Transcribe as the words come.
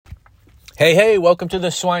Hey, welcome to the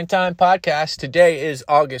Swine Time Podcast. Today is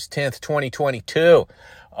August 10th, 2022.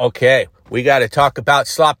 Okay, we got to talk about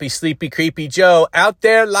Sloppy, Sleepy, Creepy Joe out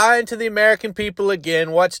there lying to the American people again.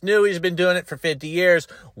 What's new? He's been doing it for 50 years.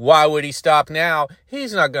 Why would he stop now?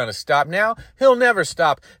 He's not going to stop now. He'll never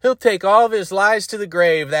stop. He'll take all of his lies to the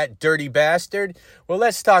grave, that dirty bastard. Well,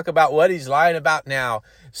 let's talk about what he's lying about now.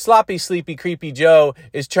 Sloppy, Sleepy, Creepy Joe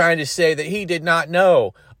is trying to say that he did not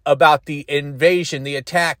know about the invasion, the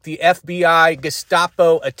attack, the FBI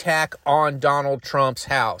Gestapo attack on Donald Trump's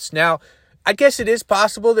house. Now, I guess it is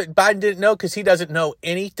possible that Biden didn't know because he doesn't know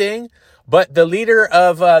anything, but the leader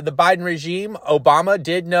of the Biden regime, Obama,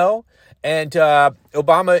 did know. And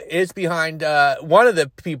Obama is behind, one of the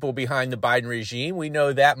people behind the Biden regime. We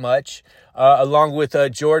know that much, along with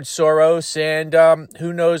George Soros and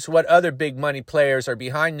who knows what other big money players are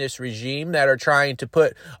behind this regime that are trying to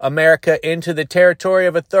put America into the territory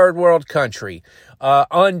of a third world country.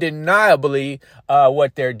 Undeniably,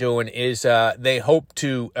 what they're doing is they hope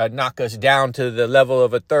to knock us down to the level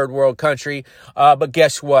of a third world country. But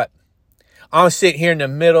guess what? I'm sitting here in the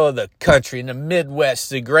middle of the country, in the Midwest,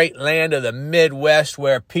 the great land of the Midwest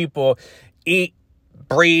where people eat,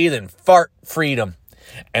 breathe, and fart freedom.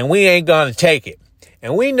 And we ain't going to take it.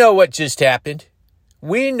 And we know what just happened.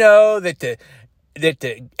 We know that the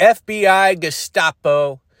FBI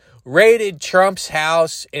Gestapo raided Trump's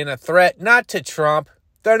house in a threat not to Trump.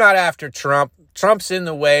 They're not after Trump. Trump's in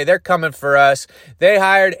the way. They're coming for us. They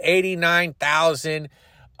hired 89,000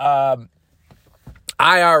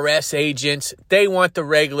 IRS agents. They want the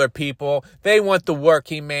regular people. They want the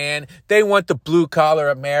working man. They want the blue collar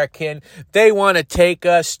American. They want to take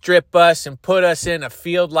us, strip us, and put us in a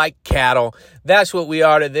field like cattle. That's what we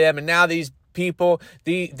are to them. And now these people,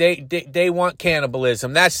 they want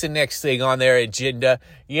cannibalism. That's the next thing on their agenda.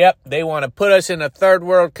 Yep, they want to put us in a third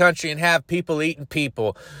world country and have people eating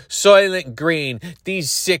people. Soylent Green, these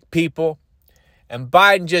sick people. And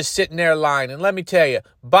Biden just sitting there lying. And let me tell you,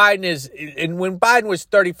 and when Biden was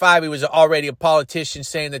 35, he was already a politician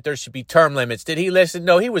saying that there should be term limits. Did he listen?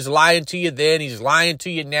 No, he was lying to you then. He's lying to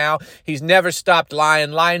you now. He's never stopped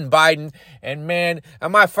lying Biden. And man,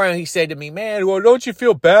 and my friend, he said to me, man, well, don't you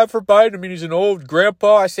feel bad for Biden? I mean, he's an old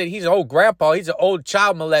grandpa. I said, he's an old grandpa. He's an old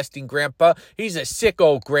child molesting grandpa. He's a sick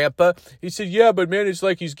old grandpa. He said, yeah, but man, it's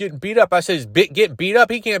like he's getting beat up. I said, getting beat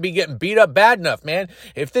up? He can't be getting beat up bad enough, man.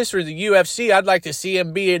 If this were the UFC, I'd like to see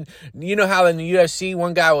him being, you know how in the UFC,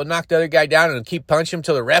 one guy will knock the other guy down and keep punching him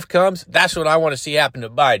till the ref comes? That's what I want to see happen to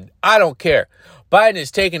Biden. I don't care. Biden is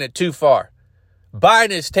taking it too far. Biden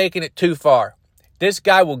is taking it too far. This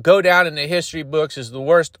guy will go down in the history books as the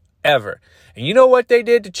worst ever. And you know what they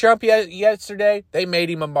did to Trump yesterday? They made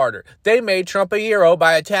him a martyr. They made Trump a hero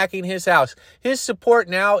by attacking his house. His support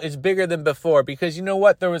now is bigger than before because you know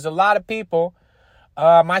what? There was a lot of people,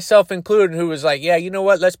 myself included, who was like, yeah, you know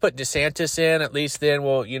what? Let's put DeSantis in. At least then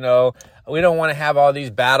we'll, we don't want to have all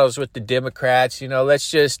these battles with the Democrats. Let's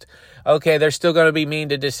just, okay, they're still going to be mean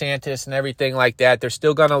to DeSantis and everything like that. They're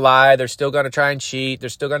still going to lie. They're still going to try and cheat. They're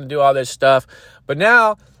still going to do all this stuff. But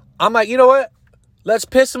now I'm like, you know what? Let's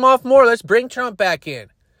piss them off more. Let's bring Trump back in.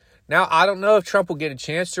 Now, I don't know if Trump will get a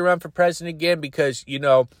chance to run for president again because,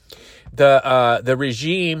 the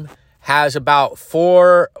regime has about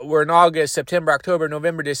we're in August, September, October,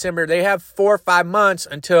 November, December. They have 4 or 5 months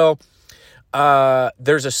until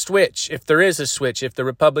there's a switch. If there is a switch, if the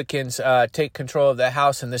Republicans take control of the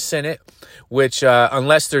House and the Senate, which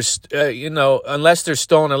unless there's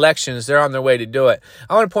stolen elections, they're on their way to do it.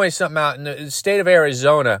 I want to point something out. In the state of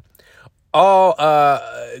Arizona,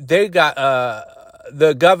 they got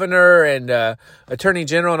the governor and attorney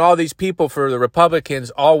general and all these people for the Republicans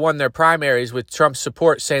all won their primaries with Trump's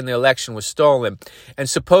support, saying the election was stolen. And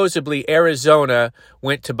supposedly Arizona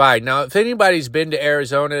went to Biden. Now, if anybody's been to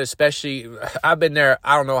Arizona, especially, I've been there,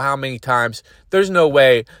 I don't know how many times, there's no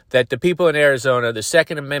way that the people in Arizona, the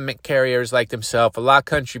Second Amendment carriers like themselves, a lot of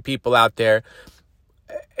country people out there,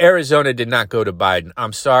 Arizona did not go to Biden.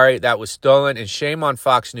 I'm sorry, that was stolen, and shame on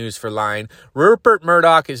Fox News for lying. Rupert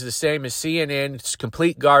Murdoch is the same as CNN. It's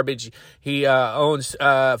complete garbage. He owns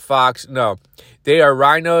Fox. No, they are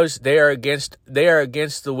rhinos. They are against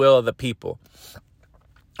the will of the people.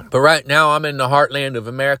 But right now, I'm in the heartland of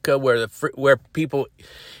America, where people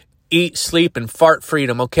eat, sleep, and fart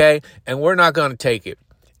freedom. Okay, and we're not going to take it.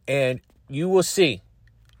 And you will see.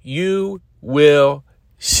 You will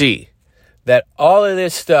see that all of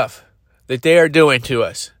this stuff that they are doing to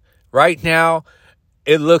us right now,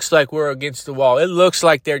 it looks like we're against the wall. It looks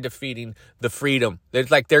like they're defeating the freedom. It's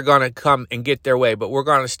like they're going to come and get their way, but we're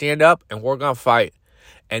going to stand up and we're going to fight.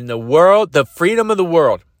 And the freedom of the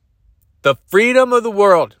world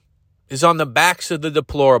is on the backs of the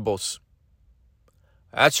deplorables.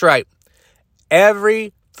 That's right.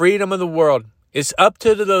 Every freedom of the world. It's up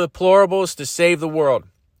to the deplorables to save the world.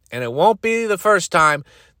 And it won't be the first time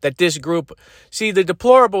that this group, see, the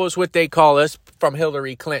deplorables, what they call us from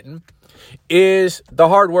Hillary Clinton, is the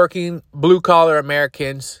hardworking blue-collar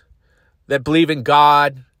Americans that believe in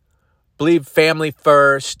God, believe family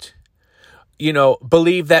first,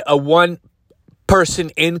 believe that a one-person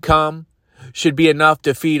income should be enough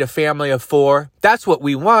to feed a family of 4. That's what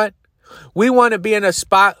we want. We want to be in a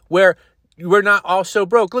spot where we're not all so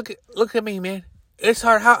broke. Look at me, man. It's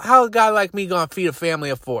hard. How a guy like me going to feed a family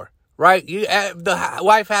of 4? Right? The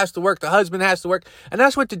wife has to work. The husband has to work. And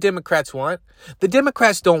that's what the Democrats want. The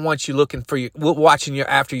Democrats don't want you watching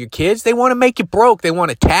after your kids. They want to make you broke. They want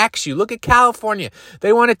to tax you. Look at California.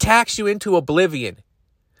 They want to tax you into oblivion.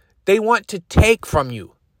 They want to take from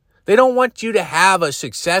you. They don't want you to have a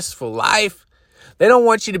successful life. They don't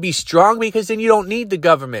want you to be strong because then you don't need the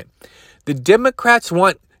government. The Democrats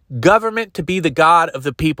want government to be the God of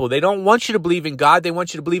the people. They don't want you to believe in God. They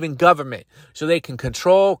want you to believe in government so they can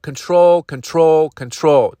control.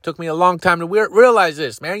 It took me a long time to realize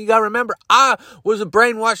this, man. You got to remember, I was a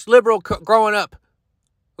brainwashed liberal growing up.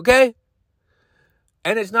 Okay?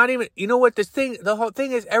 And it's not even, you know what, the whole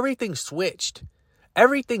thing is everything switched.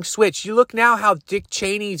 Everything switched. You look now how Dick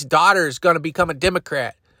Cheney's daughter is going to become a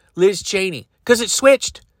Democrat, Liz Cheney, because it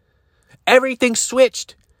switched. Everything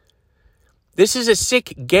switched. This is a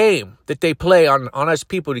sick game that they play on us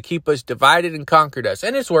people to keep us divided and conquered us.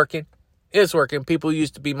 And it's working. It's working. People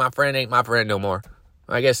used to be my friend, ain't my friend no more.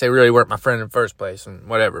 I guess they really weren't my friend in the first place and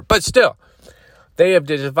whatever. But still, they have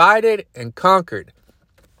divided and conquered.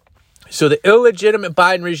 So the illegitimate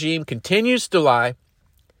Biden regime continues to lie,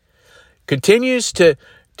 continues to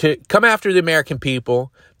come after the American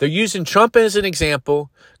people. They're using Trump as an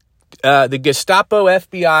example. The Gestapo,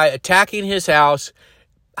 FBI attacking his house,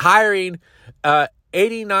 hiring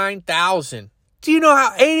 89,000. Do you know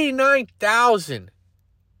how 89,000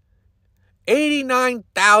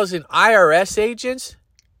 IRS agents?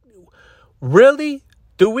 Really?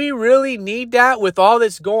 Do we really need that with all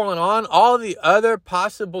that's going on? All the other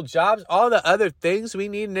possible jobs, all the other things we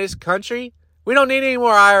need in this country? We don't need any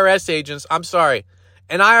more IRS agents. I'm sorry.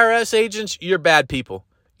 And IRS agents, you're bad people.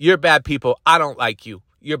 You're bad people. I don't like you.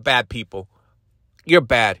 You're bad people. You're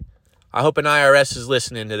bad. I hope an IRS is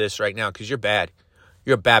listening to this right now because you're bad.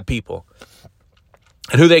 You're bad people.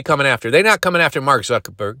 And who they coming after? They're not coming after Mark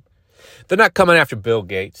Zuckerberg. They're not coming after Bill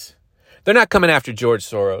Gates. They're not coming after George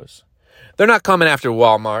Soros. They're not coming after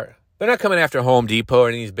Walmart. They're not coming after Home Depot or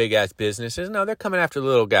any of these big-ass businesses. No, they're coming after the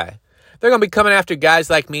little guy. They're going to be coming after guys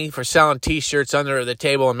like me for selling T-shirts under the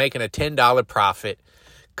table and making a $10 profit.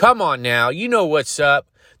 Come on now. You know what's up.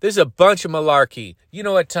 This is a bunch of malarkey. You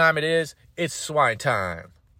know what time it is? It's swine time.